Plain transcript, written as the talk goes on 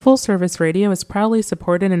Full Service Radio is proudly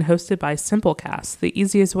supported and hosted by Simplecast, the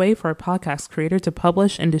easiest way for a podcast creator to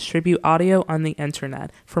publish and distribute audio on the internet.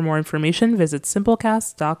 For more information, visit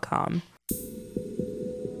simplecast.com.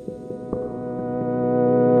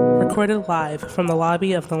 Recorded live from the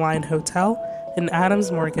lobby of the Line Hotel in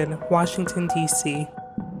Adams Morgan, Washington, D.C.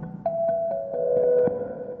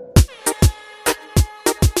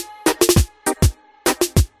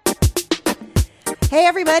 Hey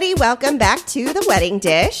everybody, welcome back to The Wedding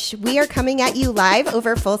Dish. We are coming at you live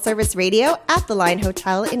over Full Service Radio at the Line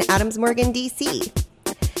Hotel in Adams Morgan, D.C.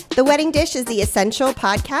 The Wedding Dish is the essential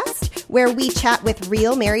podcast where we chat with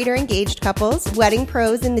real married or engaged couples, wedding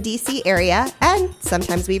pros in the D.C. area, and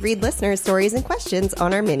sometimes we read listeners' stories and questions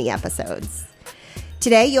on our mini episodes.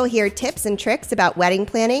 Today, you'll hear tips and tricks about wedding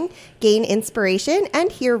planning, gain inspiration,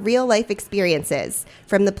 and hear real-life experiences,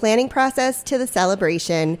 from the planning process to the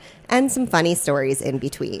celebration, and some funny stories in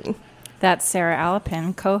between. That's Sarah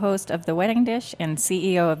Alapin, co-host of The Wedding Dish and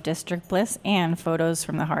CEO of District Bliss and Photos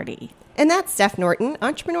from the Hardy. And that's Steph Norton,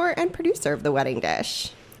 entrepreneur and producer of The Wedding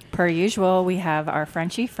Dish. Per usual, we have our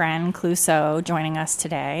Frenchy friend, Clouseau, joining us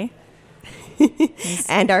today.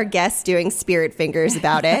 And our guest doing spirit fingers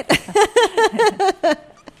about it.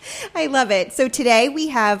 I love it. So today we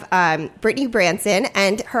have Brittany Branson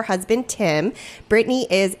and her husband, Tim. Brittany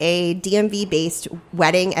is a DMV-based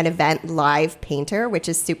wedding and event live painter, which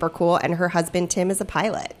is super cool. And her husband, Tim, is a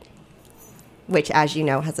pilot, which, as you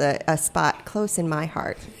know, has a spot close in my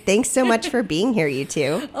heart. Thanks so much for being here, you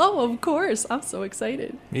two. Oh, of course. I'm so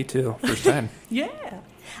excited. Me too. First time. Yeah.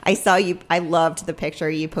 I saw you. I loved the picture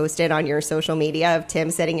you posted on your social media of Tim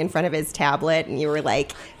sitting in front of his tablet, and you were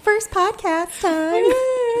like, "First podcast time."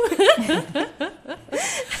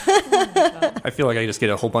 I feel like I just get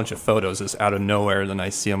a whole bunch of photos just out of nowhere, then I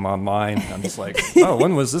see them online. I'm just like, oh,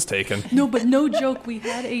 when was this taken? No, but no joke. We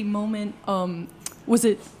had a moment, was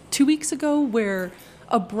it 2 weeks ago, where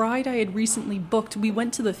a bride I had recently booked, we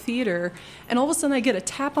went to the theater, and all of a sudden I get a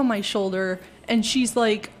tap on my shoulder, and she's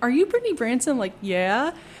like, "Are you Brittany Branson?" I'm like,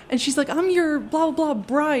 "Yeah." And she's like, "I'm your blah, blah, blah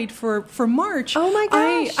bride for March. Oh, my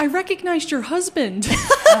gosh. I recognized your husband."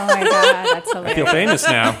 Oh, my God. That's hilarious. I feel famous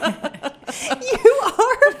now. You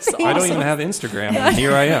are famous. I don't even have Instagram, and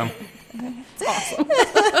here I am. It's awesome.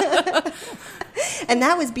 And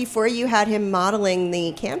that was before you had him modeling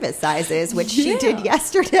the canvas sizes, which she Yeah. did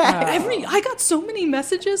yesterday. I got so many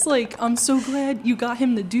messages like, "I'm so glad you got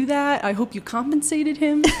him to do that. I hope you compensated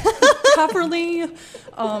him properly."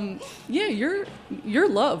 Yeah, you're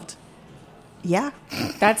loved. Yeah.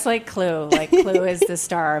 That's like Clue. Like, Clue is the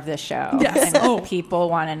star of the show. Yes. And people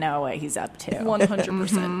want to know what he's up to.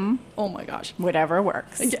 100%. Oh my gosh. Whatever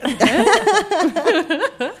works.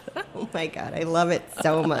 Oh my God, I love it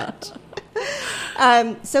so much.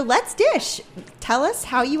 So let's dish. Tell us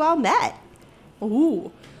how you all met.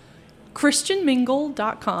 Ooh.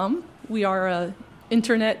 ChristianMingle.com. We are a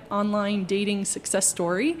internet online dating success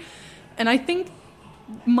story. And I think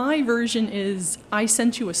my version is I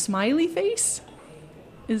sent you a smiley face.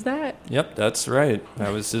 Is that? Yep, that's right. I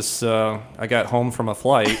was just, I got home from a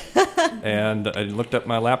flight, and I looked at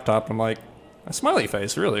my laptop, and I'm like, a smiley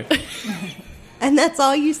face, really? And that's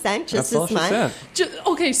all you sent? Just That's all a she smile? sent.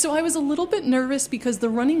 Okay, so I was a little bit nervous because the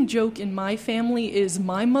running joke in my family is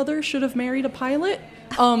my mother should have married a pilot.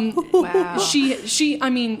 Wow. She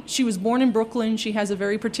was born in Brooklyn. She has a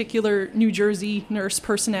very particular New Jersey nurse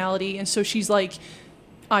personality. And so she's like,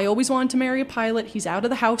 "I always wanted to marry a pilot. He's out of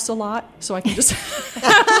the house a lot, so I can just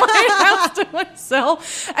have my house to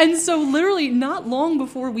myself." And so literally not long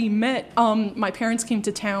before we met, my parents came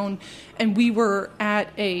to town, and we were at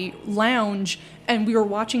a lounge, and we were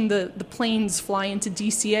watching the planes fly into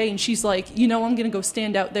DCA, and she's like, "I'm going to go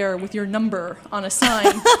stand out there with your number on a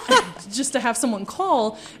sign just to have someone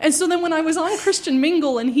call." And so then when I was on Christian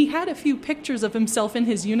Mingle and he had a few pictures of himself in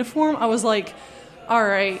his uniform, I was like, all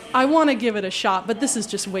right, I want to give it a shot, but this is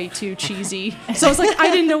just way too cheesy. So I was like, I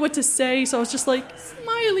didn't know what to say, so I was just like,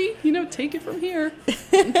 "Smiley, take it from here."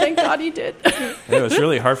 And thank God he did. It was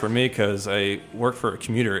really hard for me because I worked for a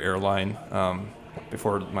commuter airline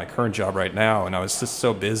before my current job right now, and I was just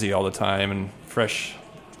so busy all the time and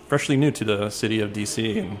freshly new to the city of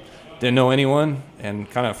D.C. and didn't know anyone and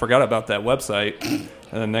kind of forgot about that website.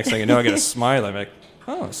 And the next thing you know, I get a smiley. I'm like,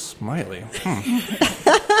 "Oh, smiley.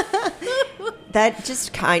 That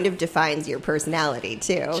just kind of defines your personality,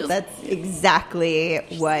 too. That's exactly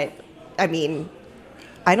what, have you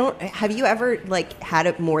ever, had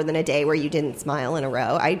it more than a day where you didn't smile in a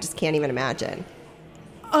row? I just can't even imagine.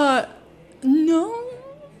 No.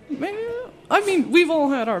 Maybe. I mean, we've all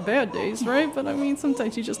had our bad days, right? But I mean,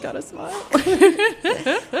 sometimes you just gotta smile.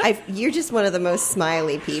 You're just one of the most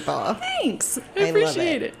smiley people. Thanks. I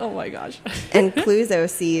appreciate it. Oh my gosh. And Cluzo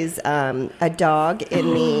sees a dog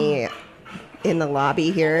in the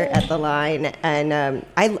lobby here at the line, and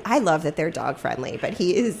I love that they're dog friendly, but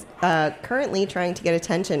he is currently trying to get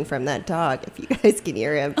attention from that dog, if you guys can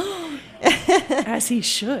hear him. As he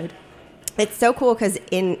should. It's so cool because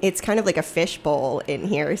it's kind of like a fishbowl in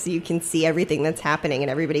here, so you can see everything that's happening, and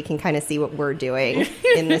everybody can kind of see what we're doing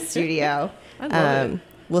in the studio. I love it.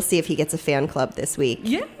 We'll see if he gets a fan club this week.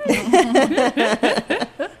 Yeah.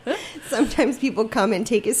 Sometimes people come and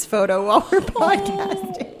take his photo while we're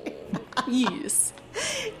podcasting. Yes.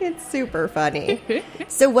 It's super funny.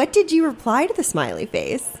 So what did you reply to the smiley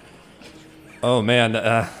face? Oh, man,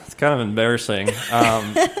 it's kind of embarrassing.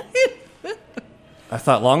 I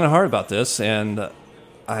thought long and hard about this, and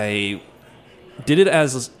I did it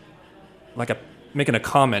as like making a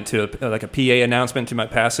comment to like a PA announcement to my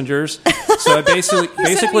passengers. So I basically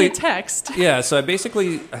sent me a text. Yeah, so I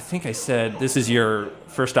think I said, "This is your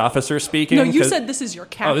first officer speaking." No, you said this is your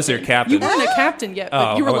captain. Oh, this is your captain. You weren't a captain yet,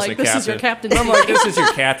 but you were like, "This is your captain." I'm like, "This is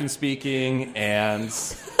your captain speaking," and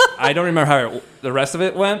I don't remember how the rest of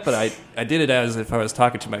it went, but I did it as if I was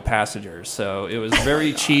talking to my passengers. So it was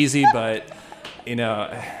very cheesy, but.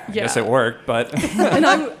 I guess it worked, but... And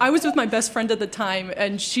I was with my best friend at the time,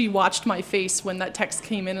 and she watched my face when that text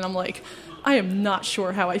came in, and I'm like, I am not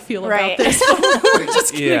sure how I feel about this, but we're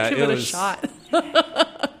just going to give it a shot.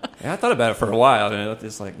 I thought about it for a while, and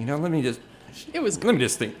it's like, let me just... Let me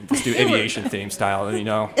just do aviation theme style, It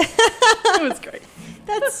was great.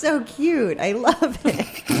 That's so cute. I love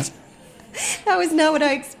it. That was not what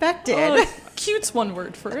I expected. Cute's one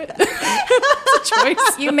word for it. It's a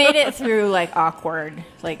choice. You made it through like awkward,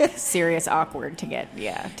 like serious awkward to get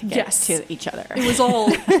to each other. It was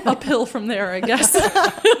all uphill from there, I guess.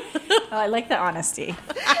 Oh, I like the honesty.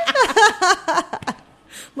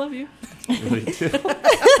 Love you. Really do.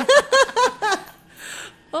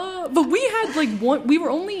 But we had we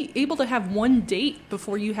were only able to have one date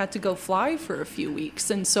before you had to go fly for a few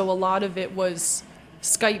weeks, and so a lot of it was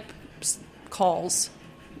Skype calls.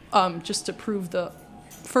 Just to prove the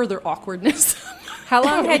further awkwardness. How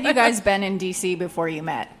long had you guys been in D.C. before you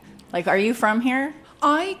met? Like, are you from here?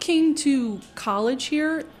 I came to college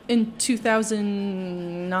here in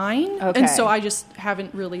 2009, okay. And so I just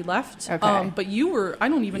haven't really left. Okay. But you were, I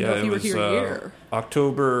don't even know if you were here a year.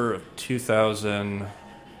 October of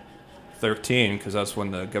 2013, because that's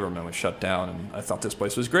when the government was shut down, and I thought this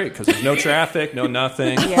place was great because there's no traffic, no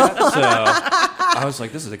nothing. Yep. So I was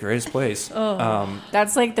like, this is the greatest place.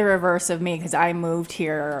 That's like the reverse of me, because I moved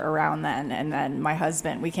here around then, and then my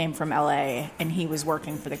husband, we came from LA, and he was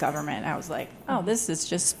working for the government. I was like, oh, this is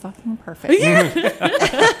just fucking perfect. Yeah.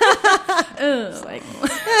 It's like,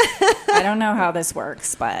 I don't know how this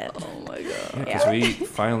works, but oh my god, because we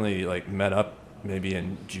finally met up maybe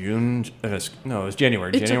in June. It was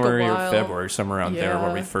January or February, somewhere around there,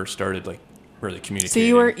 where we first started really communicating. So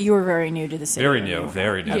you were very new to the city. Very new.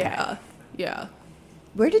 Yeah.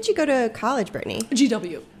 Where did you go to college, Brittany?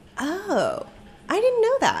 GW. Oh, I didn't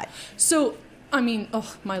know that. So, I mean,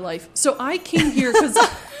 my life. So I came here because...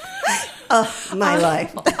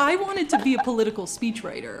 life. I wanted to be a political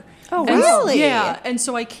speechwriter. Oh, really? Yeah. And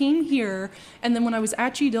so I came here, and then when I was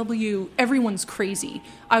at GW, everyone's crazy.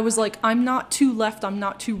 I was like, I'm not too left, I'm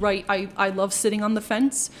not too right. I love sitting on the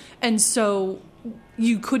fence. And so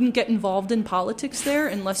you couldn't get involved in politics there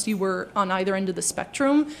unless you were on either end of the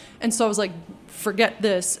spectrum. And so I was like, forget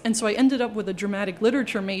this. And so I ended up with a dramatic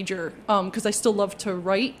literature major because I still love to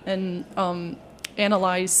write and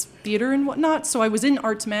analyze theater and whatnot. So I was in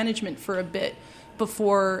arts management for a bit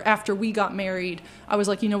after we got married. I was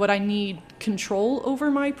like, you know what, I need control over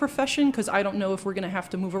my profession because I don't know if we're going to have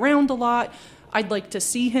to move around a lot. I'd like to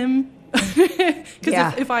see him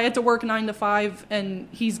because if I had to work 9 to 5 and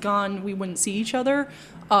he's gone, we wouldn't see each other.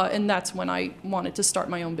 And that's when I wanted to start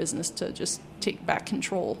my own business to just take back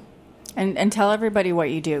control. And tell everybody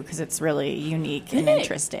what you do, because it's really unique and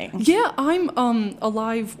interesting. Yeah, I'm a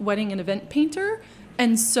live wedding and event painter.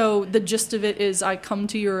 And so the gist of it is I come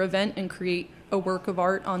to your event and create a work of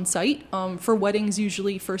art on site. For weddings,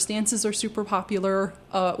 usually first dances are super popular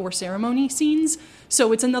or ceremony scenes.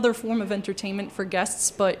 So it's another form of entertainment for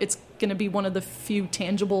guests, but it's going to be one of the few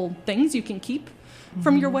tangible things you can keep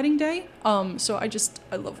from your wedding day. So I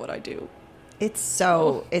love what I do. It's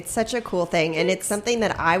such a cool thing, and it's something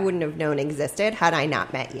that I wouldn't have known existed had I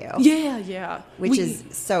not met you. Yeah. Which is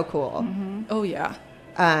so cool. Mm-hmm. Oh, yeah.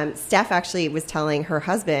 Steph actually was telling her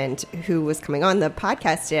husband, who was coming on the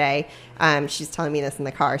podcast today, she's telling me this in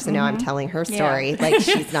the car, so now I'm telling her story like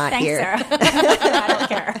she's not Thanks, here. Sarah. I don't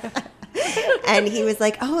care. And he was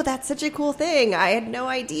like, "Oh, that's such a cool thing. I had no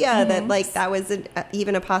idea that like that was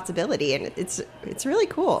even a possibility, and it's really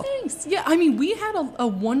cool." Thanks. Yeah, I mean, we had a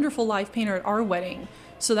wonderful live painter at our wedding.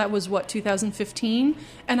 So that was, 2015?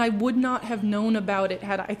 And I would not have known about it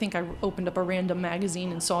had I think I opened up a random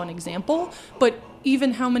magazine and saw an example. But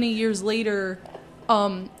even how many years later,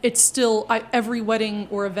 it's still, every wedding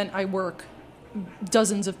or event I work,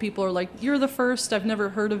 dozens of people are like, "You're the first. I've never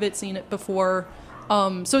heard of it, seen it before."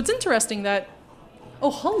 So it's interesting that,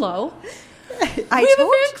 oh, hello. We have a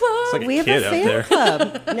fan club. It's like We a have kid a up fan there.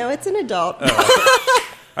 club. No, it's an adult.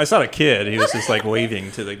 I saw a kid. He was just like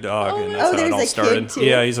waving to the dog, and that's how there's it all a kid, started. too.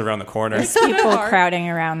 Yeah, he's around the corner. People crowding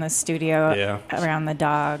around the studio, Yeah. around the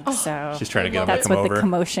dog. So She's trying to get him to that's come what over. the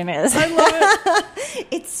commotion is. I love it.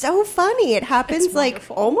 It's so funny. It happens It's like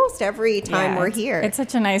wonderful. almost every time Yeah, we're it's- here. It's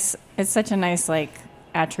such a nice like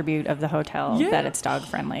attribute of the hotel Yeah. that it's dog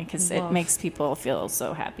friendly because it Love. makes people feel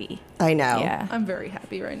so happy. I know. Yeah. I'm very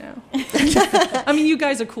happy right now. I mean, you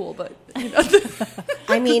guys are cool, but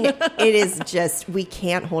I mean, it is just, we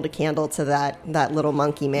can't hold a candle to that little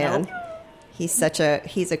monkey man. He's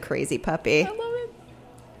a crazy puppy. I love it.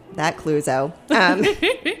 That Cluzo.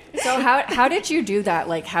 So how did you do that?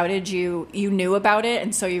 Like, how did you knew about it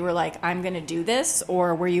and so you were like, I'm going to do this?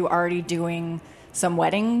 Or were you already doing some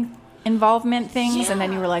wedding involvement things and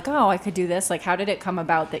then you were like, oh, I could do this? Like, how did it come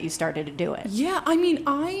about that you started to do it? Yeah, I mean,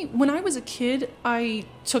 when I was a kid, I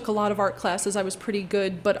took a lot of art classes. I was pretty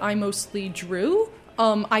good, but I mostly drew.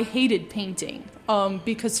 I hated painting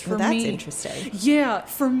because for Well, that's me, interesting. Yeah,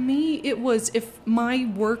 for me, it was if my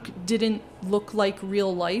work didn't look like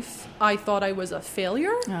real life, I thought I was a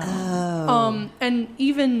failure. And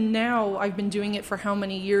even now, I've been doing it for how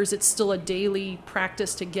many years? It's still a daily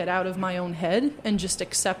practice to get out of my own head and just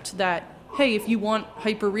accept that, hey, if you want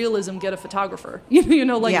hyperrealism, get a photographer. You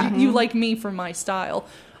know, like Yeah. you like me for my style.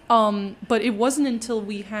 But it wasn't until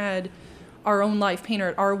we had our own live painter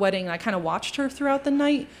at our wedding, I kind of watched her throughout the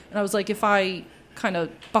night, and I was like, if I kind of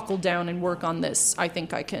buckle down and work on this, I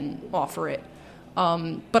think I can offer it.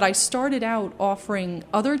 But I started out offering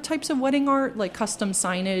other types of wedding art, like custom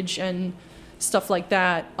signage and stuff like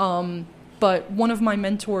that. But one of my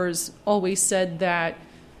mentors always said that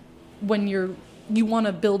when you want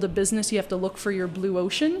to build a business, you have to look for your blue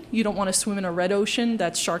ocean. You don't want to swim in a red ocean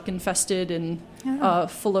that's shark infested and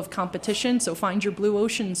full of competition. So find your blue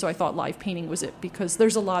ocean. So I thought live painting was it because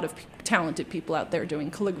there's a lot of talented people out there doing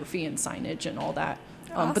calligraphy and signage and all that.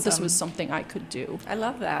 But this Awesome. was something I could do. I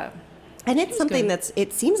love that. And it's something good.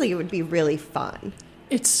 it seems like it would be really fun.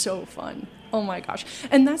 It's so fun. Oh my gosh.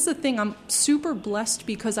 And that's the thing. I'm super blessed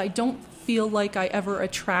because I don't feel like I ever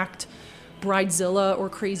attract bridezilla or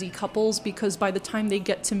crazy couples because by the time they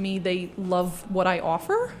get to me, they love what I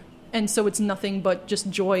offer. And so it's nothing but just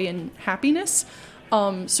joy and happiness.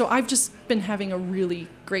 So I've just been having a really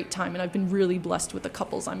great time, and I've been really blessed with the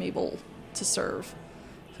couples I'm able to serve.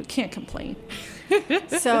 So can't complain.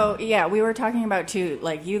 So, yeah, we were talking about, too,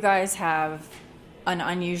 like, you guys have an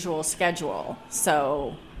unusual schedule.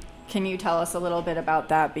 So can you tell us a little bit about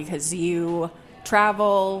that? Because you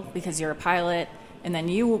travel, because you're a pilot, and then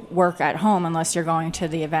you work at home unless you're going to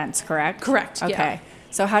the events, correct? Correct, Okay. yeah.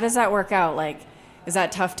 So how does that work out? Like, is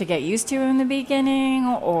that tough to get used to in the beginning,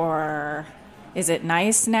 or is it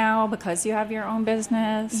nice now because you have your own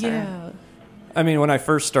business? or- Yeah. I mean, when I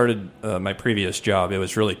first started my previous job, it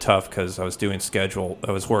was really tough because I was doing schedule.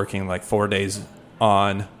 I was working like 4 days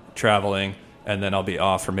on, traveling, and then I'll be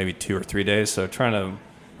off for maybe 2 or 3 days. So trying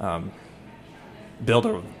to build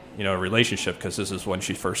a relationship because this is when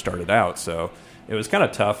she first started out. So it was kind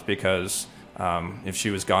of tough because if she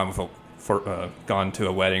was gone gone to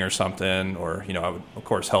a wedding or something, or I would of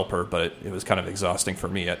course help her, but it was kind of exhausting for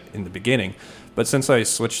me in the beginning. But since I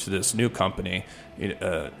switched to this new company,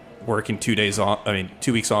 working 2 days on,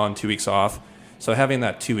 2 weeks on, 2 weeks off. So having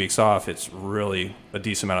that 2 weeks off, it's really a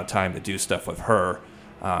decent amount of time to do stuff with her.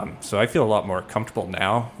 So I feel a lot more comfortable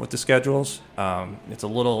now with the schedules. It's a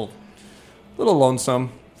little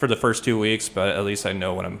lonesome for the first 2 weeks, but at least I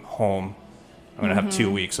know when I'm home, I'm going to have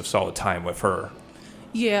 2 weeks of solid time with her.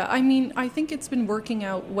 Yeah, I mean, I think it's been working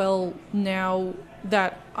out well now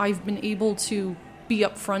that I've been able to be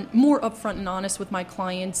more upfront and honest with my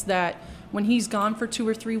clients that when he's gone for 2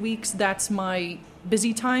 or 3 weeks, that's my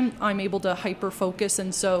busy time. I'm able to hyper focus.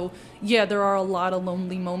 And so, yeah, there are a lot of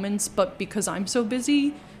lonely moments, but because I'm so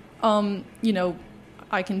busy,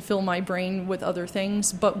 I can fill my brain with other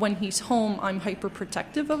things. But when he's home, I'm hyper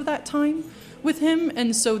protective of that time, with him,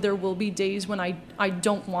 and so there will be days when I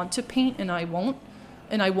don't want to paint and I won't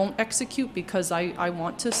execute because I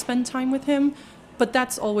want to spend time with him. But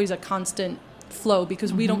that's always a constant flow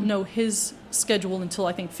because we don't know his schedule until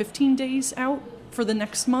I think 15 days out for the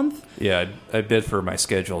next month. Yeah, I bid for my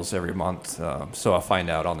schedules every month, so I'll find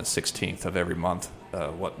out on the 16th of every month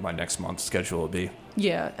what my next month's schedule will be.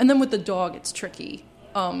 Yeah, and then with the dog, it's tricky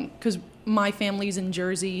because my family's in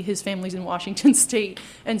Jersey, his family's in Washington State,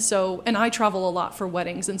 and I travel a lot for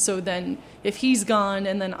weddings, and so then if he's gone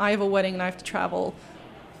and then I have a wedding and I have to travel,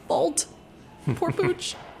 bolt, poor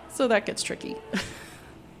pooch, so that gets tricky.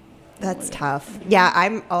 That's tough. Yeah,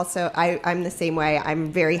 I'm the same way.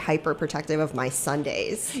 I'm very hyper protective of my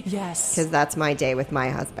Sundays. Yes. Because that's my day with my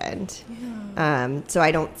husband. Yeah. So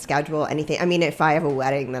I don't schedule anything. I mean, if I have a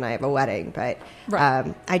wedding, then I have a wedding. But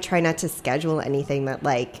right. I try not to schedule anything that,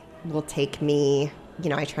 like, will take me,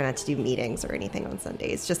 I try not to do meetings or anything on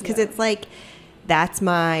Sundays. Just because it's like, that's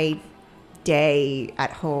my day at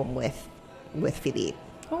home with Philippe.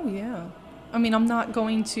 Oh, yeah. I mean, I'm not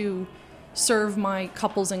going to serve my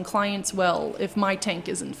couples and clients well if my tank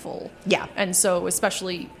isn't full. Yeah. And so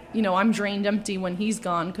especially, I'm drained empty when he's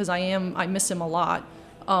gone because I miss him a lot.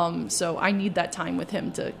 So I need that time with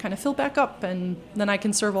him to kind of fill back up, and then I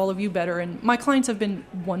can serve all of you better. And my clients have been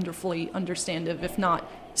wonderfully understandive, if not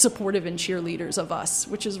supportive and cheerleaders of us,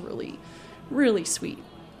 which is really, really sweet.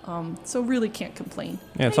 So really can't complain.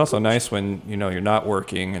 Yeah, it's also nice when, you're not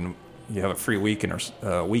working and you have a free weekend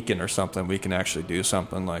or something, we can actually do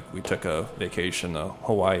something. Like we took a vacation to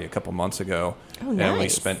Hawaii a couple months ago, and we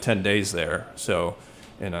spent 10 days there. So,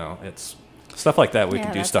 it's stuff like that. We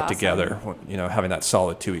can do stuff together. Having that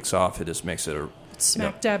solid 2 weeks off, it just makes it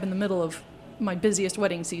smack dab in the middle of my busiest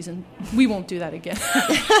wedding season. We won't do that again.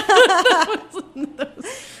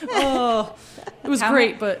 It was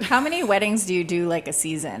great, but how many weddings do you do like a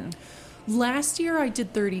season? Last year I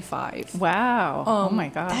did 35. Wow. Oh my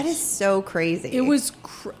gosh. That is so crazy. It was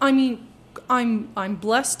I'm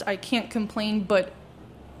blessed. I can't complain, but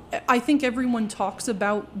I think everyone talks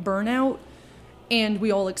about burnout and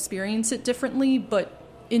we all experience it differently, but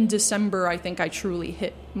in December I think I truly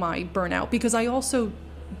hit my burnout because I also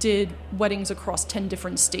did weddings across 10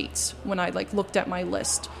 different states when I looked at my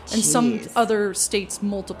list, and some other states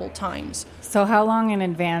multiple times. So how long in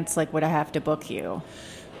advance would I have to book you?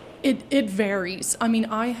 It varies. I mean,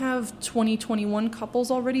 I have 2021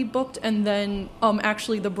 couples already booked, and then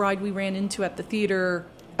actually the bride we ran into at the theater.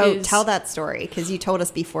 Tell that story, because you told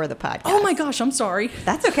us before the podcast. Oh my gosh, I'm sorry.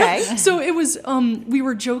 That's okay. So it was, we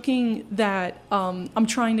were joking that I'm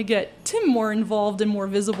trying to get Tim more involved and more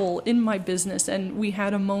visible in my business, and we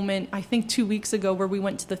had a moment, I think 2 weeks ago, where we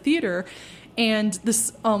went to the theater, and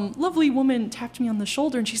this lovely woman tapped me on the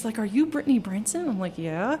shoulder, and she's like, "Are you Brittany Branson?" I'm like,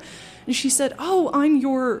 "Yeah." And she said, "Oh, I'm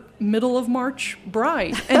your middle of March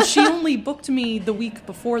bride." And she only booked me the week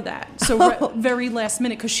before that. So very last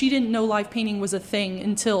minute, because she didn't know live painting was a thing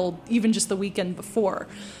until even just the weekend before.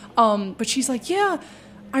 But she's like, "Yeah,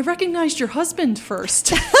 I recognized your husband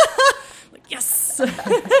first." Like, yes,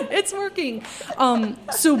 it's working.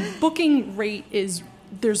 So booking rate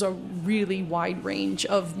there's a really wide range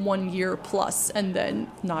of 1 year plus, and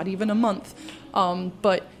then not even a month.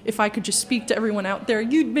 But if I could just speak to everyone out there,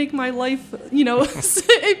 you'd make my life,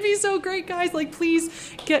 it'd be so great, guys. Please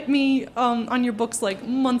get me on your books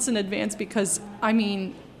months in advance, because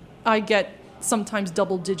I get sometimes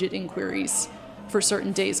double-digit inquiries for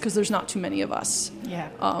certain days because there's not too many of us. Yeah.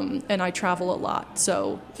 And I travel a lot,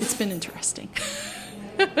 so it's been interesting.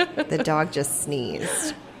 The dog just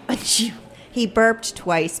sneezed. He burped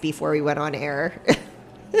twice before we went on air.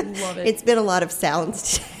 Love it. It's been a lot of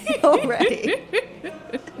sounds today already.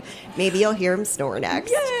 Maybe you'll hear him snore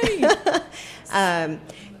next. Yay!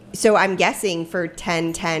 So I'm guessing for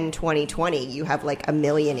 10/10/2020, you have 1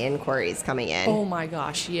 million inquiries coming in. Oh my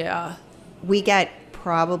gosh, yeah. We get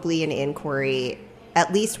probably an inquiry,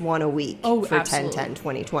 at least one a week for absolutely.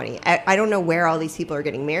 10/10/2020. I don't know where all these people are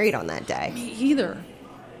getting married on that day. Me either.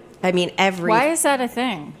 I mean, Why is that a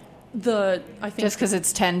thing? I think Just because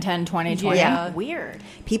it's 10/10/2020. Yeah. Weird.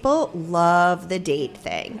 people love the date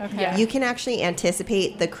thing. Okay. Yeah. You can actually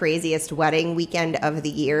anticipate the craziest wedding weekend of the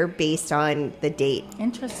year based on the date.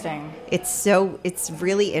 Interesting. It's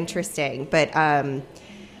really interesting. But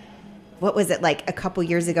what was it, a couple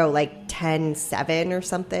years ago, 10/7 or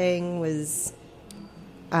something was,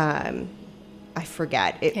 I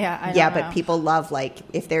forget. I don't know. But people love,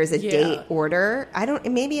 if there's a date order.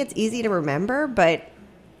 Maybe it's easy to remember, but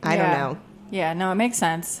I don't know. Yeah, no, it makes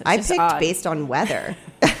sense. It's I just picked odd. based on weather.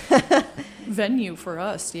 venue for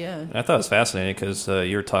us, yeah. I thought it was fascinating because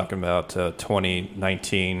you were talking about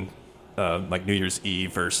 2019 like New Year's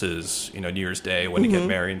Eve versus New Year's Day when to get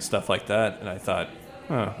married and stuff like that. And I thought,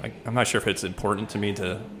 I'm not sure if it's important to me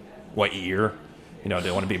to what year. Do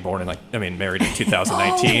I want to be married in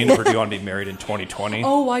 2019 or do you want to be married in 2020?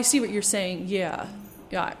 Oh, I see what you're saying. Yeah.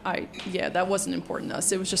 Yeah, that wasn't important to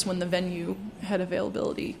us. It was just when the venue had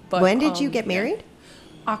availability. But when did you get married?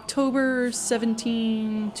 October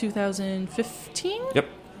 17, 2015? Yep.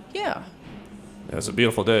 Yeah. It was a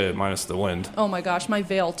beautiful day, minus the wind. Oh my gosh, my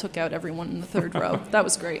veil took out everyone in the third row. That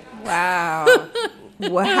was great. Wow.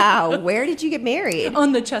 Wow. Where did you get married?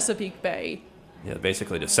 On the Chesapeake Bay. Yeah,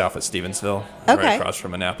 basically just south of Stevensville, Okay. right across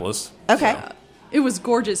from Annapolis. Okay. It was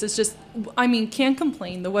gorgeous. It's just, can't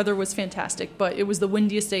complain. The weather was fantastic, but it was the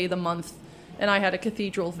windiest day of the month, and I had a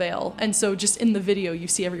cathedral veil. And so just in the video, you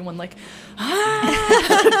see everyone like,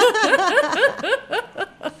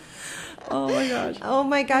 Oh my gosh. Oh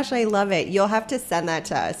my gosh, I love it. You'll have to send that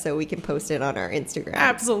to us so we can post it on our Instagram.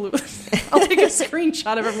 Absolutely. I'll take a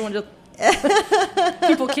screenshot of everyone just...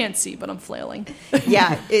 People can't see, but I'm flailing.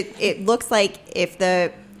 Yeah, it looks like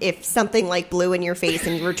if something like blew in your face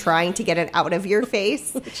and you were trying to get it out of your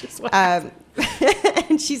face. Which is what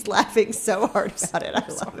And she's laughing so hard about it. I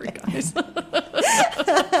love it. guys.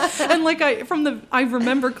 And like I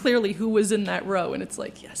remember clearly who was in that row, and it's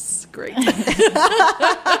like, yes, great.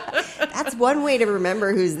 That's one way to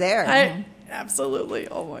remember who's there. Absolutely.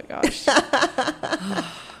 Oh my gosh.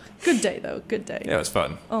 Good day though. Good day. Yeah, it was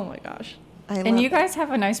fun. Oh my gosh. And you guys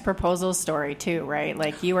have a nice proposal story too, right?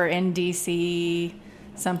 Like you were in DC,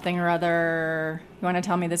 something or other. You want to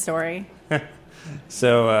tell me the story?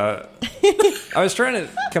 So I was trying to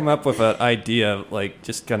come up with an idea, like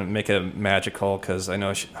just kind of make it magical, because I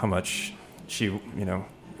know how much she,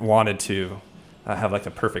 wanted to have like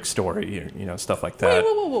a perfect story, stuff like that.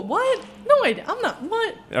 Wait, what? No, I'm not.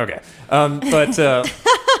 What? Okay. But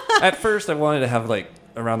at first I wanted to have like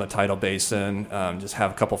around the tidal basin, just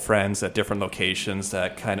have a couple friends at different locations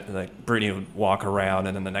that kind of like Brittany would walk around,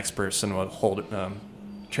 and then the next person would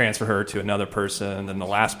transfer her to another person, and then the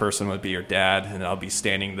last person would be your dad, and I'll be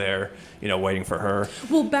standing there, waiting for her.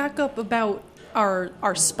 We'll back up about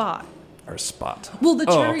our spot. Our spot. Well,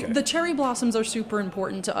 the cherry blossoms are super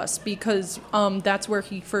important to us because that's where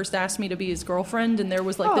he first asked me to be his girlfriend, and there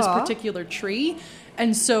was like this particular tree,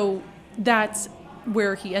 and so that's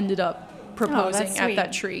where he ended up proposing at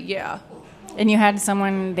that tree. Yeah. And you had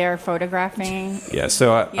someone there photographing? Yeah,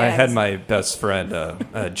 so I had my best friend,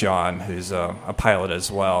 John, who's a pilot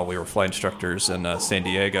as well. We were flight instructors in San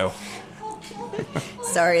Diego.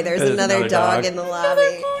 Sorry, there's another dog in the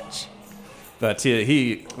lobby. But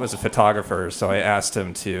he was a photographer, so I asked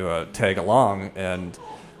him to tag along, and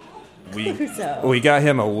we got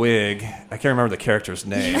him a wig. I can't remember the character's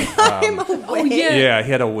name. Yeah,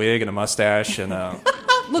 he had a wig and a mustache, and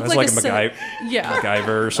looked like a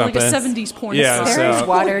MacGyver or something. Like a 70s porn star. Very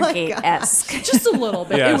Watergate-esque. Just a little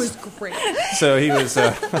bit. Yes. It was great. So he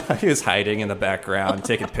was hiding in the background,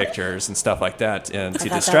 taking pictures and stuff like that, and to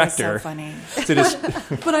distract her. So funny.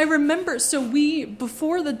 But I remember, so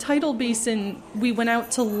before the tidal basin, we went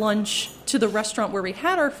out to lunch to the restaurant where we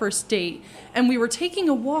had our first date, and we were taking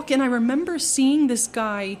a walk, and I remember seeing this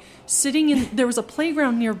guy sitting there was a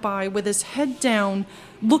playground nearby with his head down,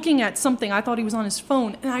 looking at something. I thought he was on his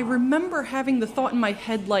phone, and I remember having the thought in my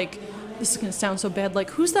head, like, this is going to sound so bad,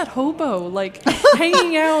 like, who's that hobo, like,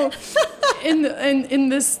 hanging out in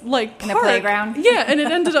this, like, park? In the playground? Yeah, and it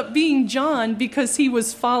ended up being John because he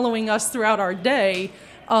was following us throughout our day.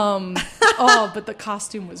 But the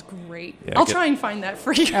costume was great. Yeah, I'll try and find that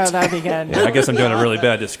for you. Oh, that'd be good. Yeah, I guess I'm doing a really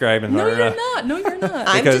bad describing No, her. you're not.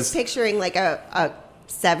 I'm just picturing like a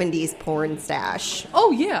 70s porn stash.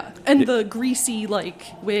 Oh, yeah. And the greasy, like,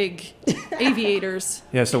 wig aviators.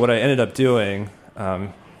 Yeah, so what I ended up doing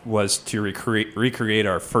was to recreate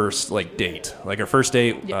our first, like, date. Like, our first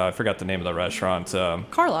date, I forgot the name of the restaurant.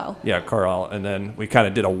 Carlisle. Yeah, Carlisle. And then we kind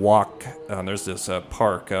of did a walk. There's this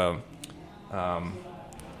park.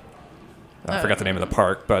 I forgot the name of the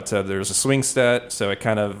park, but there was a swing set, so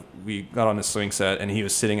we got on the swing set, and he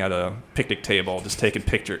was sitting at a picnic table, just taking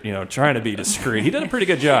pictures, trying to be discreet. He did a pretty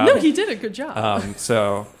good job. No, he did a good job.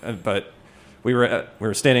 But we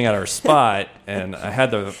were standing at our spot, and I had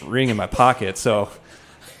the ring in my pocket, so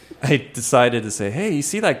I decided to say, "Hey, you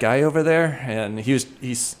see that guy over there?" And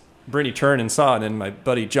Brittany turned and saw it, and my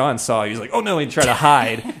buddy John saw it. He was like, "Oh no!" He tried to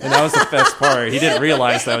hide, and that was the best part. He didn't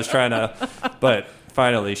realize that I was trying to, but.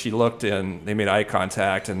 Finally, she looked and they made eye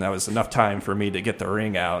contact, and that was enough time for me to get the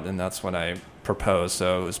ring out, and that's when I proposed.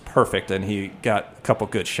 So it was perfect, and he got a couple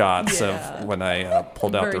good shots of when I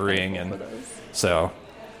pulled out the ring, and so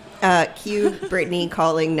Cue Brittany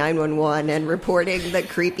calling 911 and reporting the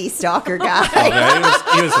creepy stalker guy. Oh, man,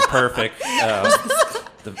 he was the perfect.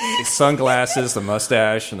 The sunglasses, the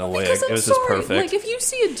mustache, and the wig. Because It was just perfect. Like, if you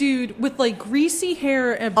see a dude with, like, greasy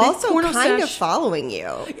hair and a big Also porno kind of stash following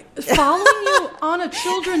you. on a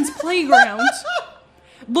children's playground,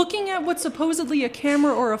 looking at what's supposedly a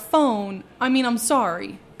camera or a phone, I mean, I'm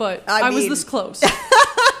sorry, but I was this close.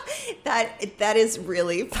 That is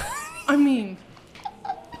really funny. I mean,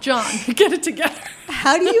 John, get it together.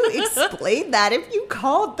 How do you explain that if you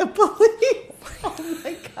called the police? Oh,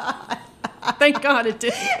 my God. Thank God it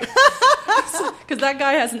did. Because that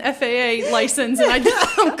guy has an FAA license, and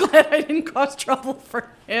I'm glad I didn't cause trouble for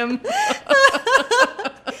him.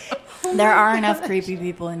 There are enough creepy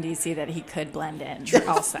people in DC that he could blend in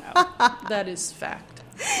also. That is fact.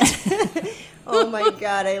 Oh, my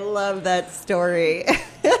God. I love that story.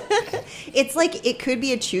 It's like it could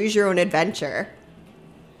be a choose your own adventure,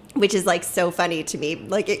 which is like so funny to me.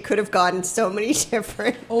 Like it could have gone so many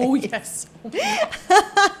different Oh, ways. yes.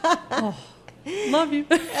 Oh, love you.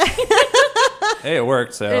 Hey, it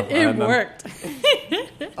worked. So It worked.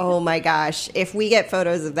 Oh my gosh. If we get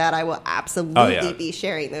photos of that, I will absolutely yeah. be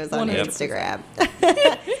sharing those on 100%. Instagram.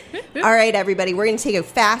 All right, everybody, we're going to take a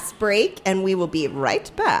fast break and we will be right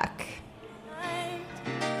back.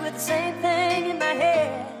 With the same thing in my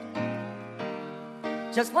head,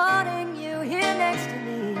 just wanting you here next to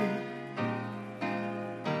me.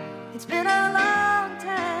 It's been a long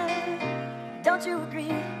time, don't you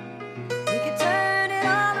agree? We could turn it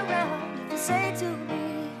all around if you say to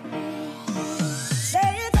me,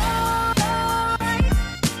 say it's all right.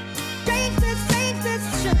 Change this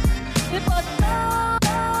shit. It was all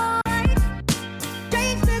right.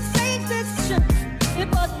 Change this shit. It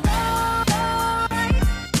was all right.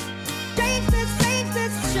 Change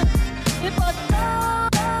this shit. It was all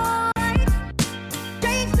right.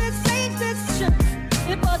 Change this shit.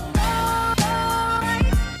 It was all right.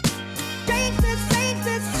 Change this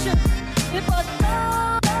shit. It was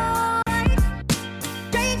all right.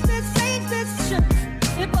 Change this shit.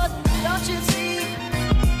 It was, don't you see?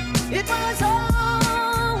 It was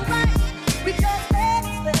all right. We just let it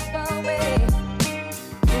slip away.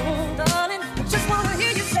 Oh, darling, I just wanna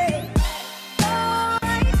hear you say, all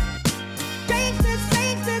right. Change this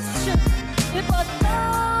shit. It was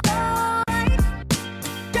all right.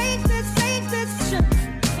 Change this shit.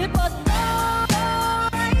 It was all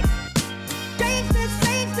right. Change this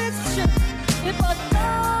shit. It was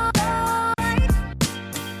all right.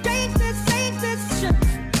 Change this shit.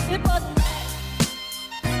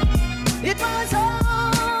 It was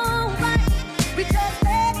all right. We just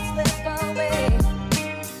let it slip away.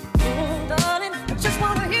 Oh, darling, I just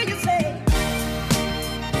wanna hear you say,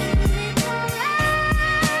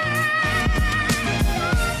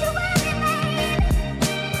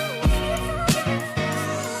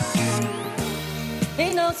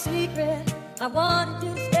 ain't no secret, I wanted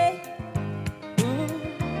you to stay.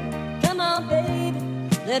 Come on, baby,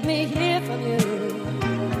 let me hear from you.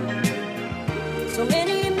 So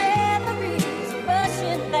many memories are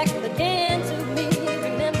rushing back again to me.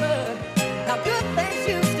 Remember how good things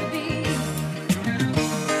used to be.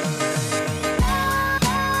 All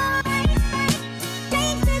right,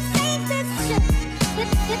 change this shit.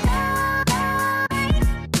 It's all right.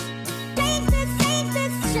 Change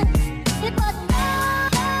this shit. It was all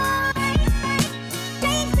right.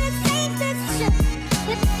 Change this shit.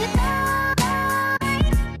 It's all right.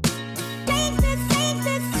 Change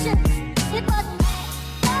this shit. It was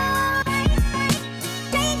all right.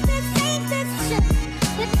 Change this shit.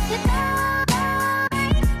 It's all right.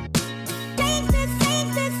 Change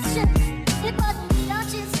this shit. It was,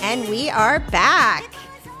 don't you see? And we are back.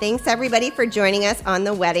 Thanks, everybody, for joining us on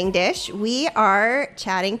The Wedding Dish. We are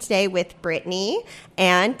chatting today with Brittany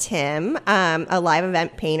and Tim, a live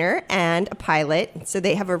event painter and a pilot. So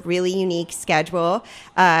they have a really unique schedule,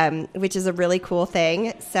 which is a really cool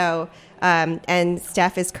thing. So, and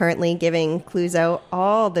Steph is currently giving Cluzo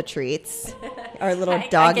all the treats, our little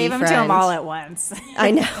doggy I gave friend. him to him all at once. I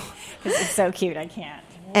know. It's so cute. I can't.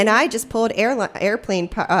 And I just pulled airplane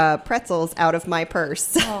pretzels out of my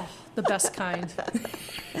purse. Oh, the best kind.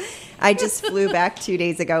 I just flew back 2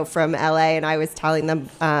 days ago from LA, and I was telling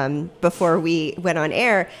them before we went on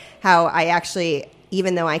air how I actually,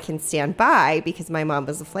 even though I can stand by because my mom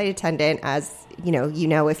was a flight attendant, as you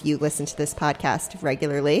know if you listen to this podcast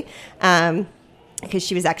regularly, because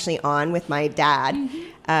she was actually on with my dad.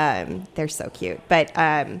 They're so cute. But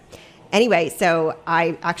Anyway, so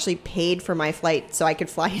I actually paid for my flight so I could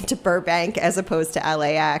fly into Burbank as opposed to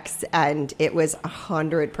LAX, and it was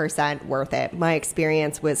 100% worth it. My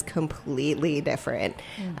experience was completely different,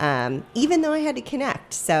 even though I had to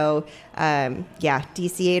connect. So,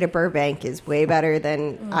 DCA to Burbank is way better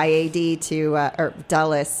than IAD to or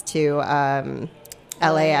Dulles to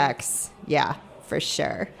LAX. Yeah, for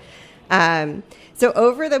sure. So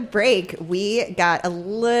over the break, we got a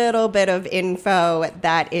little bit of info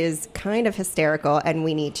that is kind of hysterical and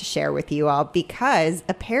we need to share with you all because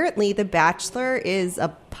apparently The Bachelor is a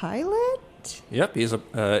pilot? Yep, he's a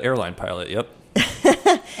airline pilot, yep.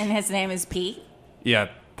 And his name is Pete? Yeah,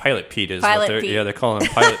 Pilot Pete is Pilot what they're... Pete. Yeah, they call him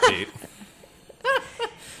Pilot Pete.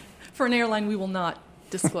 For an airline we will not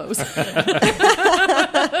disclose.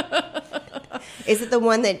 Is it the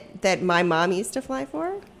one that my mom used to fly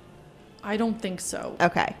for? I don't think so.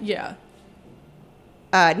 Okay. Yeah.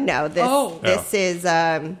 No, this is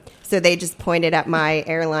so they just pointed at my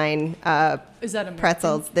airline Is that American?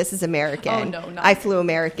 pretzels. This is American. Oh, no, not I flew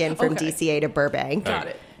American from Okay. DCA to Burbank. Got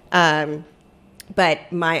it.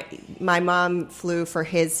 But my mom flew for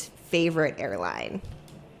his favorite airline.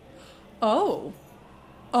 Oh,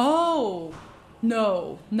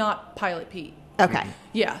 no, not Pilot Pete. Okay.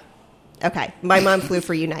 Yeah. Okay. My mom flew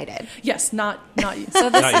for United. Yes, not you. So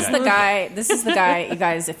Not this is yet. the guy. This is the guy, you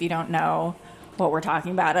guys. If you don't know what we're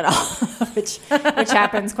talking about at all, which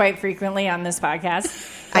happens quite frequently on this podcast.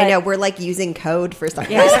 I But- know we're like using code for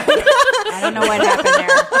something. Yeah, I don't know what happened there.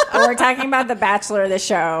 But we're talking about The Bachelor, the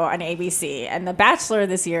show on ABC, and The Bachelor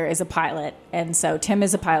this year is a pilot, and so Tim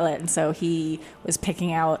is a pilot, and so he was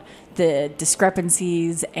picking out the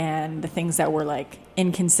discrepancies and the things that were like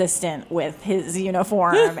inconsistent with his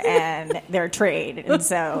uniform and their trade, and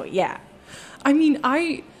so yeah. I mean,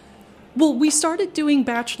 we started doing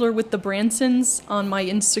Bachelor with the Bransons on my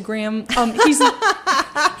Instagram.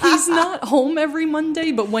 He's not home every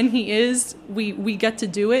Monday, but when he is, we get to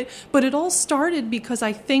do it. But it all started because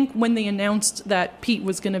I think when they announced that Pete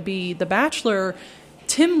was going to be the Bachelor,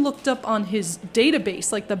 Tim looked up on his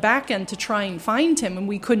database, like the back end, to try and find him, and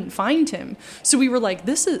we couldn't find him. So we were like,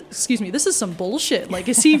 this is some bullshit. Like,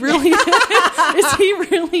 is he really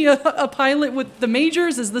a pilot with the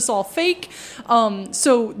majors? Is this all fake?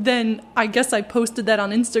 So then I guess I posted that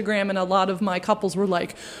on Instagram, and a lot of my couples were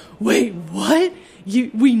like, wait, what?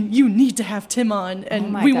 You need to have Tim on,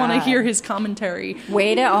 and my we want to God. hear his commentary.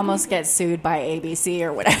 Way to almost get sued by ABC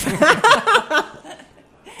or whatever.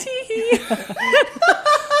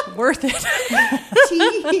 Worth it.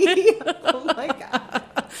 Oh my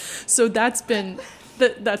God. So that's been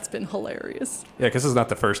hilarious. Yeah, because this is not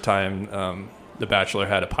the first time The Bachelor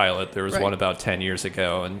had a pilot. There was Right. one about 10 years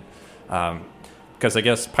ago. And because I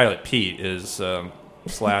guess Pilot Pete is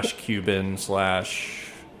slash Cuban slash...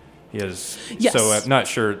 He is... Yes. So I'm not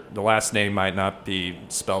sure. The last name might not be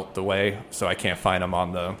spelt the way, so I can't find him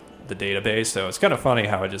on the database. So it's kind of funny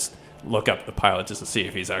how I just look up the pilot just to see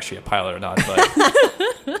if he's actually a pilot or not.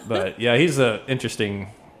 But yeah, it's an interesting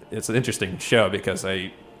show because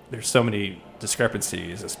there's so many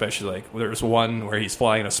discrepancies, especially like there's one where he's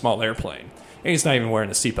flying a small airplane and he's not even wearing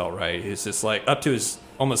a seatbelt right. He's just like up to his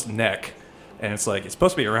almost neck, and it's like it's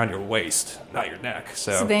supposed to be around your waist, not your neck.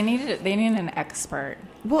 So They need an expert.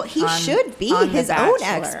 Well, he On- should be on The his own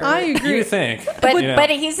Bachelor. expert. I agree. you think, But Yeah.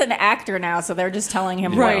 but he's an actor now, so they're just telling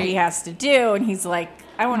him Right. what he has to do, and he's like,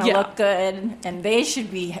 I want to Yeah. look good, and they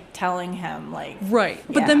should be telling him like, Right.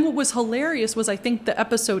 But Yeah. then what was hilarious was I think the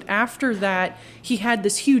episode after that, he had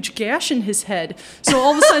this huge gash in his head. So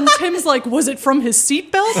all of a sudden, Tim's like, was it from his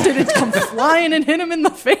seatbelt? Did it come flying and hit him in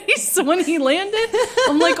the face when he landed?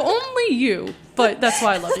 I'm like, only you. But that's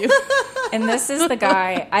why I love you. And this is the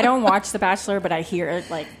guy. I don't watch The Bachelor, but I hear it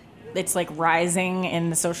like it's like rising in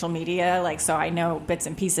the social media, like so I know bits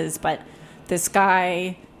and pieces. But this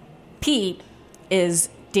guy, Pete, is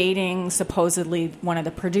dating supposedly one of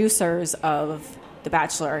the producers of The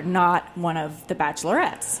Bachelor, not one of the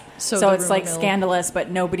Bachelorettes. So So the it's like rumor mill. scandalous, but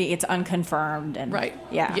it's unconfirmed. And Right.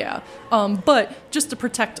 Yeah. Yeah. But just to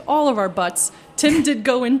protect all of our butts, Tim did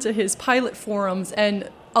go into his pilot forums, and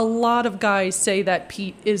a lot of guys say that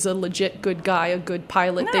Pete is a legit good guy, a good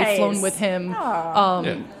pilot. They've Nice. flown with him. Aw.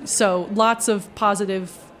 Yeah. So lots of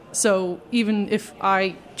positive. So even if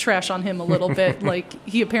I trash on him a little bit, like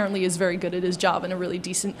he apparently is very good at his job and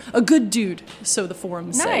a good dude. So the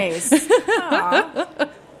forums say. Nice. Aw.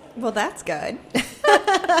 Well, that's good.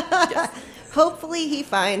 Hopefully he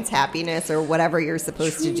finds happiness or whatever you're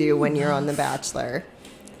supposed to do when you're on The Bachelor.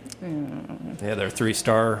 yeah, they're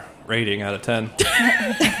 3-star rating out of 10.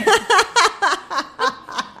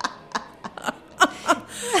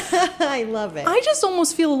 I love it. I just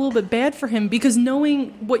almost feel a little bit bad for him because knowing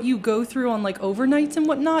what you go through on like overnights and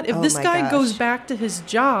whatnot, if this my guy gosh. goes back to his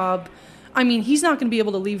job, I mean, he's not going to be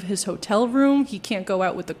able to leave his hotel room. He can't go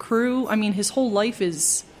out with the crew. I mean, his whole life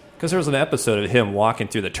is... Because there was an episode of him walking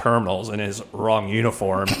through the terminals in his wrong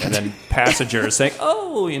uniform, and then passengers saying,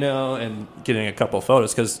 "Oh," and getting a couple of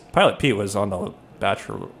photos. Because Pilot Pete was on the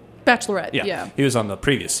Bachelorette, yeah. He was on the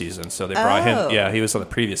previous season, so they brought Oh. him. Yeah, he was on the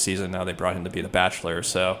previous season. Now they brought him to be the Bachelor.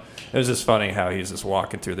 So it was just funny how he's just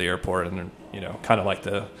walking through the airport, and kind of like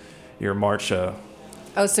your March.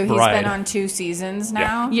 Oh, so he's Bride. been on 2 seasons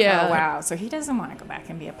now? Yeah. Oh, wow. So he doesn't want to go back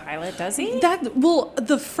and be a pilot, does he?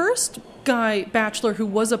 The first guy, Bachelor, who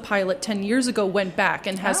was a pilot 10 years ago, went back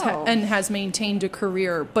and has maintained a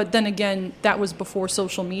career. But then again, that was before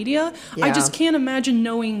social media. Yeah. I just can't imagine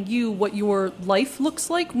knowing what your life looks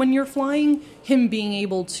like when you're flying, him being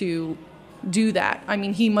able to do that. I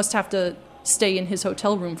mean, he must have to stay in his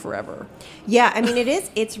hotel room forever. Yeah, I mean,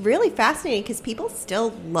 it's really fascinating because people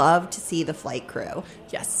still love to see the flight crew.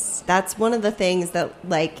 Yes. That's one of the things that,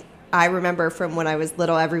 like, I remember from when I was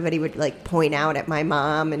little, everybody would, like, point out at my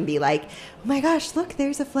mom and be like, "Oh my gosh, look,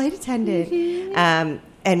 there's a flight attendant." Mm-hmm.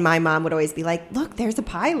 And my mom would always be like, "Look, there's a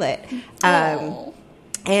pilot." Oh.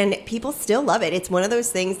 And people still love it. It's one of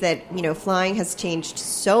those things that, flying has changed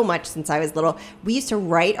so much since I was little. We used to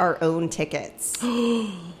write our own tickets.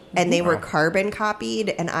 And they were carbon copied,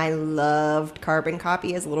 and I loved carbon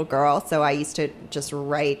copy as a little girl. So I used to just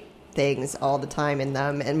write things all the time in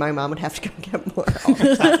them, and my mom would have to go get more all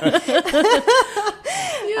the time.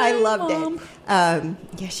 I loved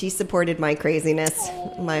it. She supported my craziness,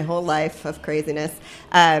 my whole life of craziness.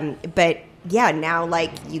 But yeah, now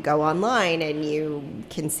like you go online and you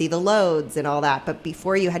can see the loads and all that. But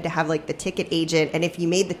before you had to have like the ticket agent, and if you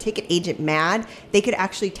made the ticket agent mad, they could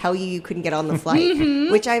actually tell you couldn't get on the flight,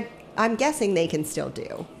 which I'm guessing they can still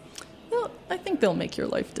do. Well, I think they'll make your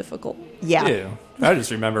life difficult. Yeah. I just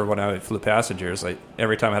remember when I flew passengers, like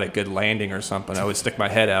every time I had a good landing or something, I would stick my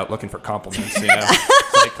head out looking for compliments. It's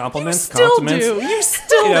like compliments, compliments. You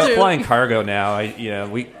still do. Flying cargo now.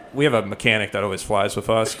 We have a mechanic that always flies with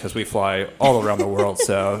us because we fly all around the world.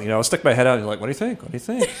 So I'll stick my head out and like, "What do you think? What do you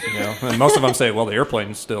think?" And most of them say, "Well, the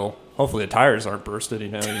airplane's still. Hopefully, the tires aren't bursted."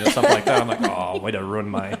 Something like that. I'm like, "Oh, way to ruin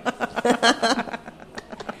my." All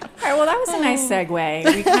right, well, that was a nice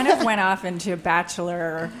segue. We kind of went off into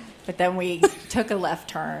Bachelor, but then we took a left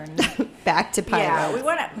turn. Back to pilot.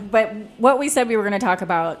 Yeah, but what we said we were going to talk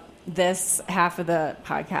about this half of the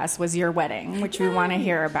podcast was your wedding, which we want to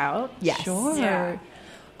hear about. Yes. Sure. Yeah.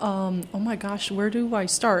 Oh my gosh, where do I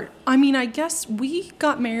start? I mean, I guess we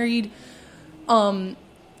got married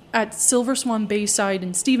at Silver Swan Bayside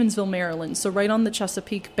in Stevensville, Maryland, so right on the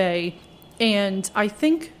Chesapeake Bay. And I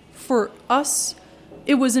think for us,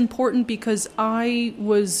 it was important because I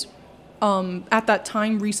was at that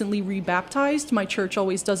time recently rebaptized. My church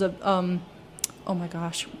always does a oh my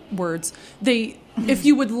gosh, words. If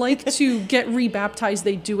you would like to get rebaptized,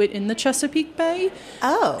 they do it in the Chesapeake Bay.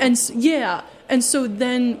 Oh. And so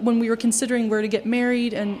then when we were considering where to get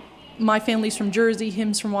married, and my family's from Jersey,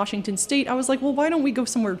 him's from Washington State, I was like, well, why don't we go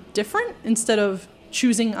somewhere different instead of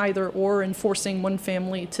choosing either or and forcing one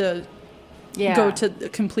family to go to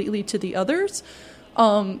completely to the others.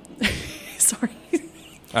 Sorry.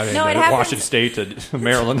 I mean, No, it happens. Washington State to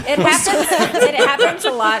Maryland. It happens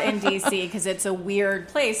a lot in D.C. because it's a weird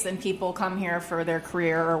place, and people come here for their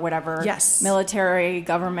career or whatever. Yes. Military,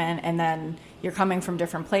 government, and then you're coming from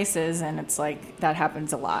different places, and it's like that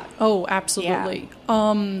happens a lot. Oh, absolutely.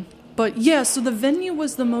 But yeah, so the venue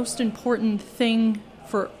was the most important thing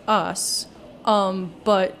for us.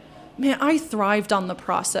 But man, I thrived on the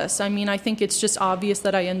process. I mean, I think it's just obvious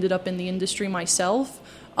that I ended up in the industry myself.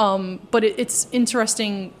 But it's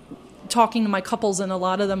interesting talking to my couples, and a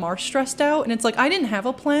lot of them are stressed out. And it's like, I didn't have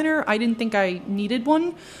a planner. I didn't think I needed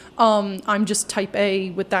one. I'm just type A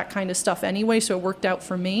with that kind of stuff anyway, so it worked out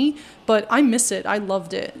for me. But I miss it. I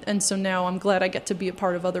loved it. And so now I'm glad I get to be a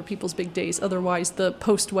part of other people's big days. Otherwise, the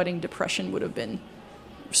post-wedding depression would have been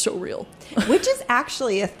so real. Which is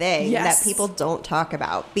actually a thing Yes. that people don't talk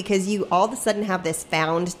about, because you all of a sudden have this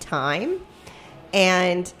found time.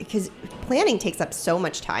 And because planning takes up so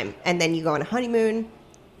much time, and then you go on a honeymoon,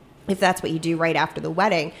 if that's what you do right after the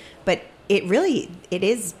wedding. But it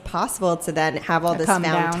is possible to then have all this come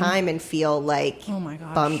found down. time and feel like Oh my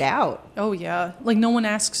gosh. bummed out. Oh, yeah. Like, no one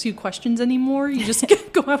asks you questions anymore. You just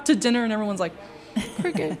go out to dinner, and everyone's like,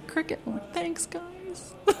 cricket. I'm like, thanks,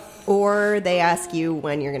 guys. Or they ask you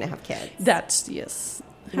when you're going to have kids. That's, yes.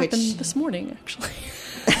 Which- Happened this morning, actually.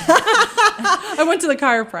 I went to the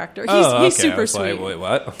chiropractor. He's super I was sweet. like, wait,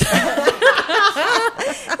 what?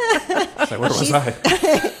 Like, where was I?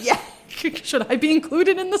 Yeah, Should I be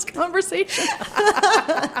included in this conversation?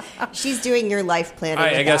 She's doing your life planning.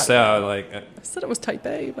 I guess without so. Like, I said it was type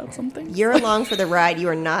A about something. you. You're along for the ride. You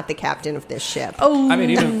are not the captain of this ship. Oh, I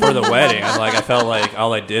mean, even for the wedding, I felt like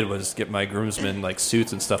all I did was get my groomsmen like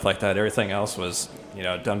suits and stuff like that. Everything else was,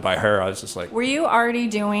 done by her. I was just like, Were you already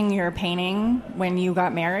doing your painting when you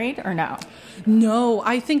got married, or no? no,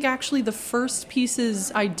 I think actually the first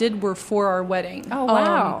pieces I did were for our wedding. Oh,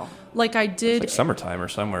 wow. Like I did, like summertime or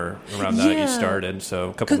somewhere around that you started.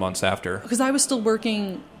 So a couple months after. because I was still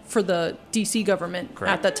working for the DC government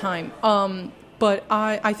Correct. at that time. But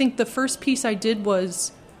I think the first piece I did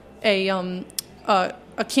was a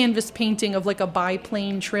canvas painting of like a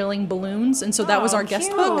biplane trailing balloons, and so that was our guest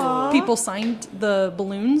cute. book. People signed the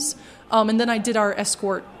balloons, and then I did our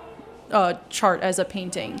escort chart as a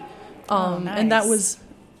painting, and that nice. was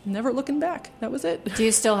never looking back. That was it. Do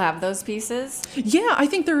you still have those pieces? Yeah, I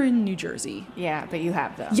think they're in New Jersey. Yeah, but you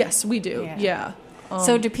have them. Yes, we do. Yeah. Yeah.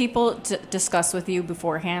 So do people discuss with you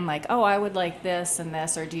beforehand, like, oh, I would like this and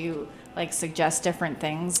this, or do you like suggest different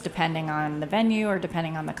things depending on the venue or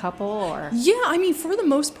depending on the couple, or? Yeah, I mean, for the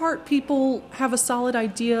most part, people have a solid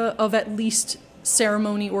idea of at least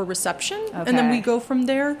ceremony or reception, and then Okay. we go from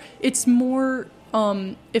there. It's more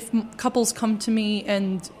if couples come to me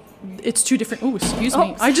and it's two different. Oh, excuse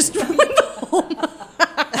me, I just went home.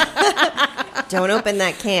 Don't open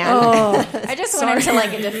that can. I just went into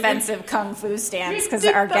like a defensive kung fu stance because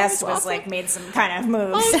our That guest was was awesome. like made some kind of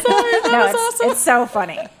moves. I'm sorry, that No, was it's, awesome. it's so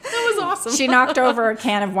funny. That was awesome. She knocked over a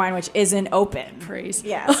can of wine which isn't open. Praise.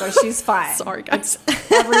 Yeah, so she's fine. Sorry, guys.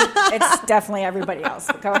 It's definitely everybody else.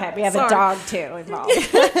 But go ahead. We have a Sorry. dog too involved.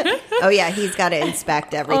 Oh yeah, he's got to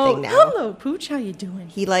inspect everything Oh, now. hello, Pooch. How you doing?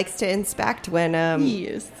 He likes to inspect when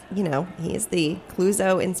Yes. he's the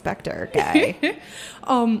Cluzo inspector guy.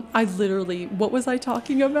 I literally. What was I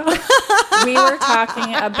talking about? We were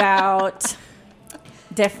talking about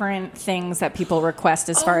different things that people request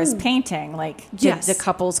as far as painting. Like, do Yes. the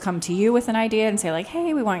couples come to you with an idea and say like,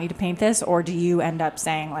 hey, we want you to paint this? Or do you end up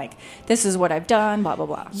saying like, this is what I've done, blah, blah,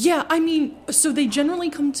 blah? Yeah, I mean, so they generally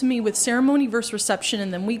come to me with ceremony versus reception,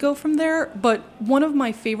 and then we go from there. But one of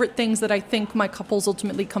my favorite things that I think my couples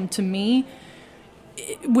ultimately come to me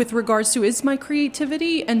with regards to is my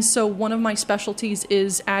creativity. And so one of my specialties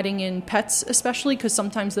is adding in pets, especially because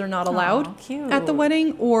sometimes they're not allowed cute. at the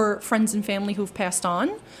wedding, or friends and family who've passed on.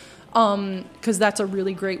 Because that's a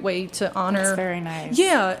really great way to honor. That's very nice.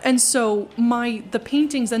 Yeah, and so the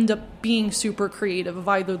paintings end up being super creative. Of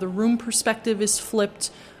either the room perspective is flipped,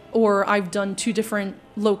 or I've done two different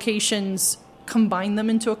locations, combine them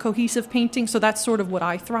into a cohesive painting. So that's sort of what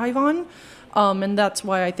I thrive on, and that's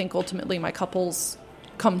why I think ultimately my couples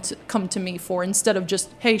come to me for, instead of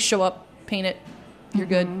just, hey, show up, paint it, you're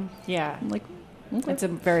good. Yeah. I'm like, okay. It's a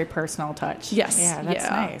very personal touch. Yes, Yeah, that's yeah.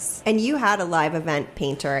 nice. And you had a live event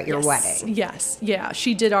painter at your wedding. Yes, yeah,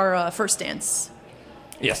 she did our first dance.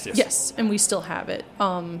 Yes. Yes, and we still have it.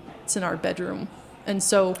 It's in our bedroom. And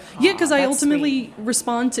so, yeah, because I that's ultimately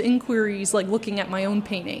respond to inquiries like looking at my own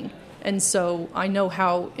painting. And so I know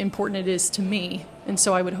how important it is to me. And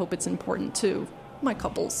so I would hope it's important to my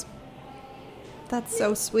couples. That's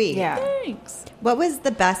so sweet. Yeah. Thanks. What was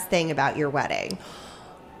the best thing about your wedding?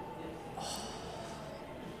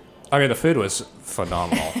 I mean, the food was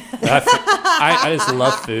phenomenal. I just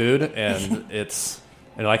love food, and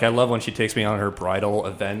I love when she takes me on her bridal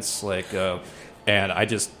events, and I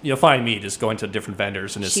just, find me just going to different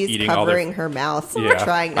vendors and just She's eating all covering their, her mouth, Yeah.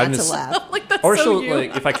 trying not I'm to just- laugh. Like that's or so she'll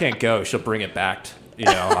you. if I can't go, she'll bring it back.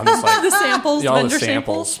 I'm just like The samples, all the vendor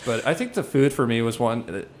samples. But I think the food for me was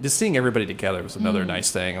one. Just seeing everybody together was another nice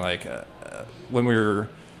thing. Like when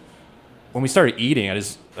we started eating,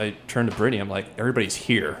 I turned to Brittany. I'm like, everybody's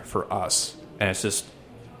here for us, and it's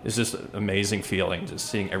just an amazing feeling, just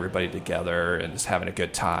seeing everybody together and just having a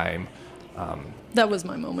good time. That was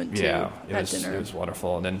my moment too. Yeah, at dinner. it was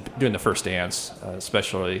wonderful. And then doing the first dance,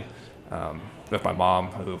 especially with my mom,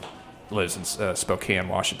 who lives in Spokane,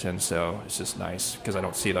 Washington. So it's just nice because I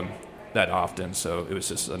don't see them that often. So it was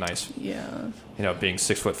just a nice, Yeah. being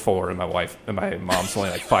 6'4", and my mom's only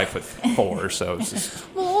like 5'4", so it's just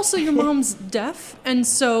Well, also your mom's deaf, and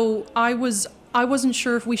so I wasn't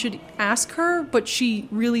sure if we should ask her, but she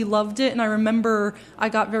really loved it, and I remember I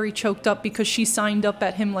got very choked up because she signed up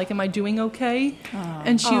at him like, "Am I doing okay?"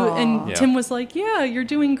 And Yeah. Tim was like, "Yeah, you're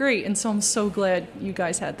doing great," and so I'm so glad you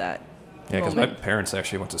guys had that. yeah. Because my moment. parents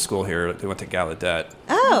actually went to school here. They went to Gallaudet.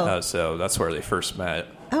 Oh. So that's where they first met.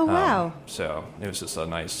 Oh, wow. So it was just a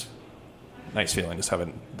nice feeling just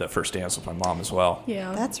having the first dance with my mom as well.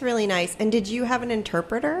 Yeah. That's really nice. And did you have an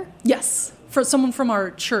interpreter? Yes, for someone from our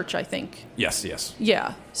church, I think. Yes.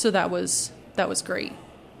 Yeah. So that was great.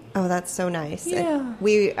 Oh, that's so nice. Yeah.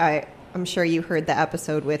 I'm sure you heard the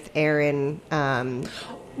episode with Erin.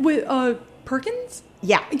 With Perkins?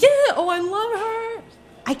 Yeah. Yeah. Oh, I love her.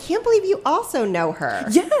 I can't believe you also know her.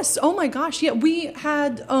 Yes. Oh my gosh. Yeah, we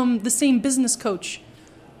had the same business coach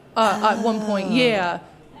at one point. Yeah.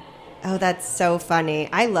 Oh, that's so funny.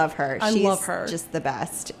 I love her. I love her. Just the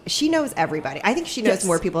best. She knows everybody. I think she knows Yes.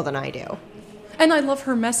 more people than I do. And I love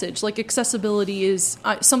her message. Like, accessibility is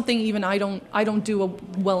something even I don't do a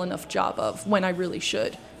well enough job of when I really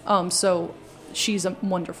should. So she's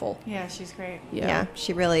wonderful. Yeah, she's great. Yeah,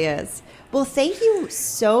 she really is. Well, thank you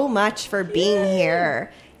so much for being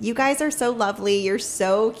here. You guys are so lovely. You're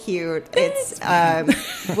so cute. It's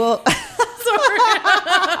well.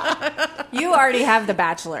 You already have the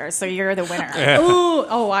Bachelor, so you're the winner.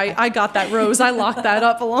 Oh, I got that rose. I locked that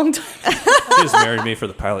up a long time She just married me for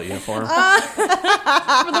the pilot uniform. for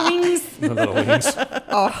the wings. The little wings.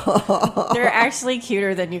 They're actually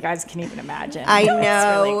cuter than you guys can even imagine. I It's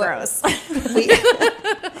really know. gross.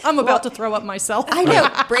 I'm about to throw up myself. I know.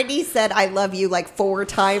 Brittany said I love you like 4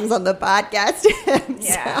 times on the podcast.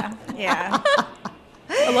 Yeah, yeah.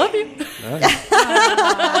 I love you.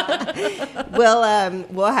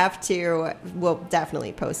 We'll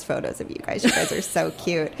definitely post photos of you guys. You guys are so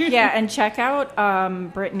cute. Yeah, and check out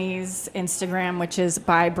Brittany's Instagram, which is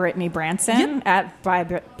by Brittany Branson, at by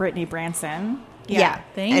Brittany Branson. Yeah.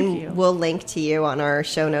 Thank you. We'll link to you on our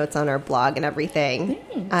show notes on our blog and everything.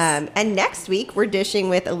 And next week, we're dishing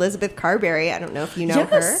with Elizabeth Carberry. I don't know if you know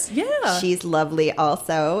her. Yeah. She's lovely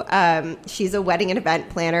also. She's a wedding and event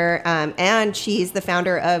planner, and she's the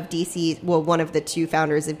founder of one of the 2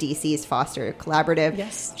 founders of DC's Foster Collaborative.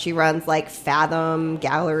 Yes. She runs like Fathom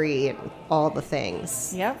Gallery and all the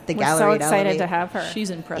things. Yep. The We're gallery so at excited Elevate. to have her. She's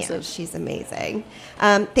Yeah, impressive. she's amazing.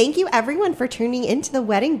 Thank you, everyone, for tuning into The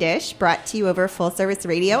Wedding Dish, brought to you over Full Service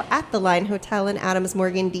Radio at the Line Hotel in Adams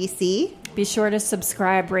Morgan, D.C. Be sure to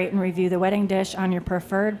subscribe, rate, and review The Wedding Dish on your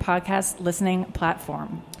preferred podcast listening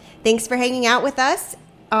platform. Thanks for hanging out with us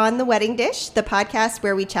on The Wedding Dish, the podcast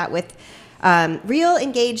where we chat with real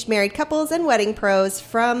engaged married couples and wedding pros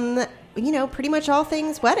from, pretty much all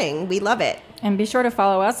things wedding. We love it. And be sure to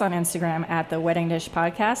follow us on Instagram at The Wedding Dish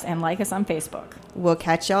Podcast and like us on Facebook. We'll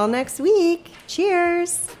catch y'all next week.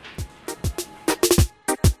 Cheers.